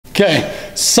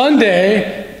Okay,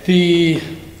 Sunday, the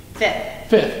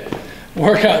 5th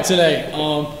workout today.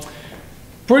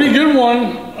 Pretty good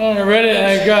one. I read it and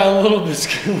I got a little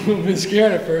bit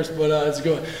scared at first, but it's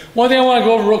good. One thing I want to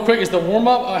go over real quick is the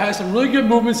warm-up. I have some really good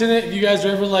movements in it. If you guys are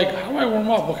ever like, how do I warm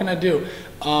up? What can I do?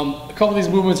 A couple of these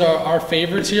movements are our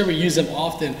favorites here. We use them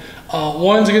often.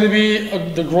 One's going to be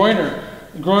the groiner.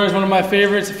 The groiner is one of my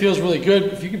favorites. It feels really good.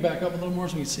 If you can back up a little more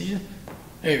so we can see you.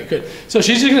 There you go, good. So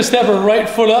she's just going to step her right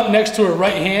foot up next to her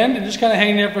right hand and just kind of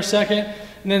hang there for a second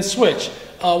and then switch.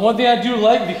 One thing I do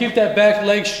like, if you keep that back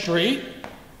leg straight,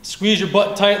 squeeze your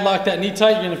butt tight, lock that knee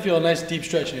tight, you're going to feel a nice deep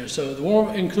stretch in here. So the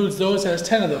warm-up includes those, has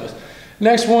 10 of those.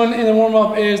 Next one in the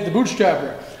warm-up is the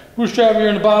bootstrapper. Bootstrapper, you're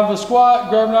in the bottom of a squat,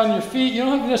 grabbing on your feet. You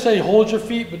don't have to necessarily hold your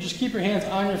feet, but just keep your hands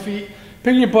on your feet.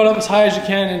 Picking your butt up as high as you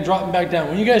can and dropping back down.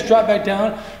 When you guys drop back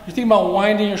down, you're thinking about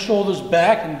winding your shoulders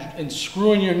back and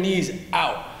screwing your knees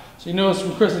out. So you notice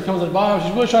when Kristen comes to the bottom,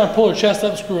 she's really trying to pull her chest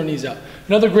up, screw her knees out.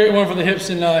 Another great one for the hips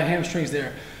and hamstrings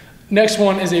there. Next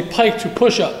one is a pike to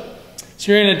push-up.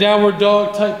 So you're in a downward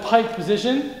dog type pike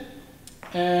position,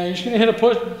 and you're just gonna hit a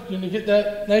push, you're gonna get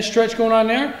that nice stretch going on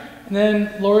there, and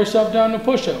then lower yourself down to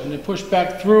push-up, and then push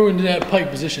back through into that pike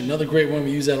position. Another great one,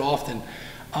 we use that often.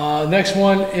 Next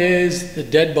one is the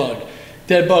dead bug.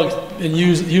 Dead bug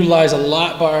is utilized a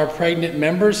lot by our pregnant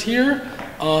members here,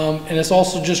 and it's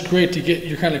also just great to get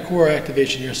your kind of core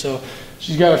activation here. So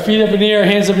she's got her feet up in the air,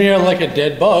 hands up in the air like a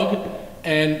dead bug,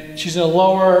 and she's gonna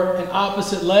lower an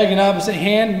opposite leg and opposite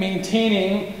hand,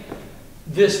 maintaining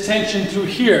this tension through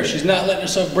here. She's not letting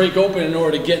herself break open in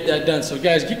order to get that done. So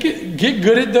guys, get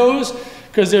good at those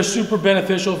because they're super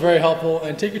beneficial, very helpful,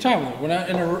 and take your time with them. We're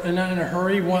not in a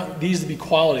hurry. We want these to be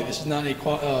quality. This is not a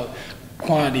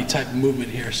quantity type of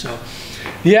movement here. So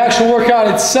the actual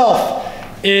workout itself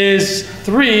is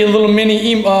 3 little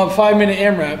mini 5-minute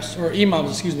AMRAPs, or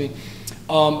EMOMs, excuse me,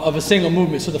 of a single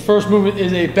movement. So the first movement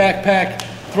is a backpack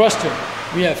thruster.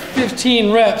 We have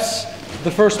 15 reps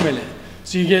the first minute.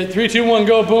 So you get 3, 2, 1,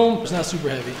 go, boom. It's not super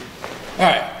heavy. All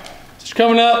right, so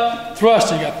coming up,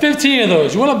 thruster. You got 15 of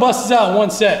those. You want to bust this out in one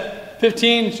set.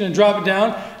 15, just gonna drop it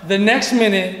down. The next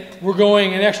minute, we're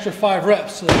going an extra 5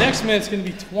 reps. So the next minute's gonna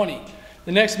be 20.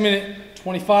 The next minute,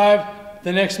 25.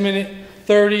 The next minute,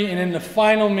 30. And then the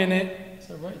final minute, is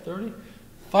that right, 30?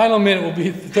 Final minute will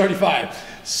be 35.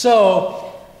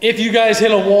 So if you guys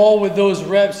hit a wall with those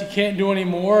reps, you can't do any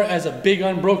more as a big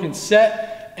unbroken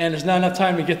set, and there's not enough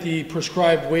time to get the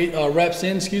prescribed weight reps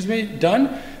in,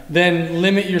 done, then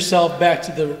limit yourself back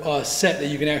to the set that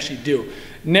you can actually do.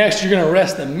 Next, you're gonna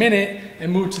rest a minute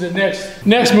and move to the next.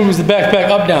 Next move is the backpack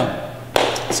up down.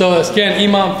 So again,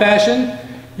 EMOM fashion,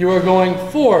 you are going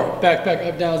 4 backpack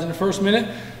up downs in the first minute.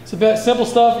 So that simple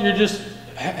stuff, you're just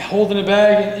holding the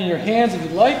bag in your hands if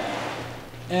you'd like,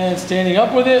 and standing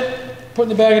up with it, putting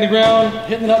the bag in the ground,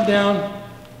 hitting it up, down.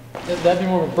 That'd be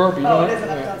more of a burpee. Oh, it is an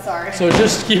up, down, sorry. So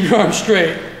just keep your arms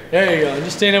straight. There you go.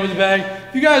 Just stand up with the bag.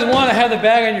 If you guys want to have the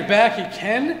bag on your back, you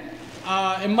can.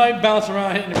 It might bounce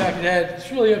around, hitting the back of the head. It's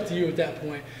really up to you at that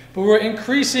point. But we're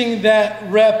increasing that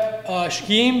rep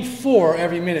scheme 4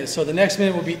 every minute. So the next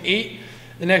minute will be 8.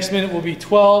 The next minute will be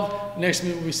 12. The next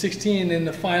minute will be 16. And then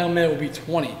the final minute will be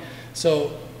 20.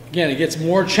 So again, it gets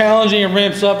more challenging and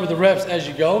ramps up with the reps as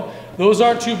you go. Those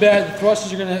aren't too bad. The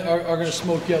thrusters are gonna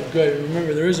smoke you up good.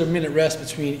 Remember, there is a minute rest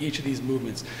between each of these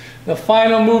movements. The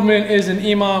final movement is an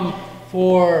EMOM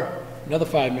for another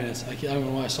 5 minutes. I don't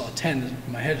know why I saw 10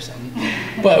 in my head or something.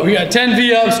 But we got 10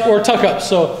 V-ups or tuck-ups.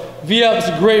 So V-up is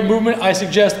a great movement. I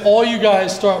suggest all you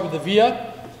guys start with the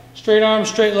V-up. Straight arms,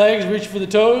 straight legs, reach for the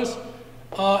toes.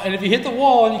 And if you hit the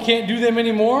wall and you can't do them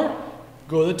anymore,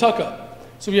 go to the tuck-up.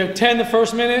 So we have 10 the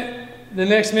first minute. The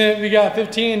next minute we got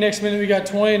 15, next minute we got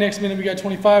 20, next minute we got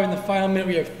 25, and the final minute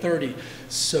we have 30.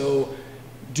 So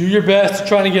do your best to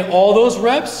try to get all those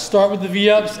reps. Start with the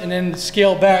V-ups and then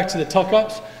scale back to the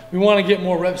tuck-ups. We want to get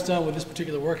more reps done with this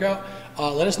particular workout.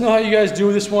 Let us know how you guys do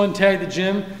with this one. Tag the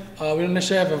gym. We don't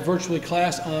necessarily have a virtual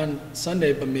class on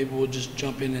Sunday, but maybe we'll just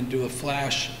jump in and do a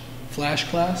flash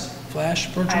virtual class,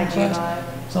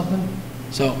 something.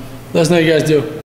 So let us know how you guys do.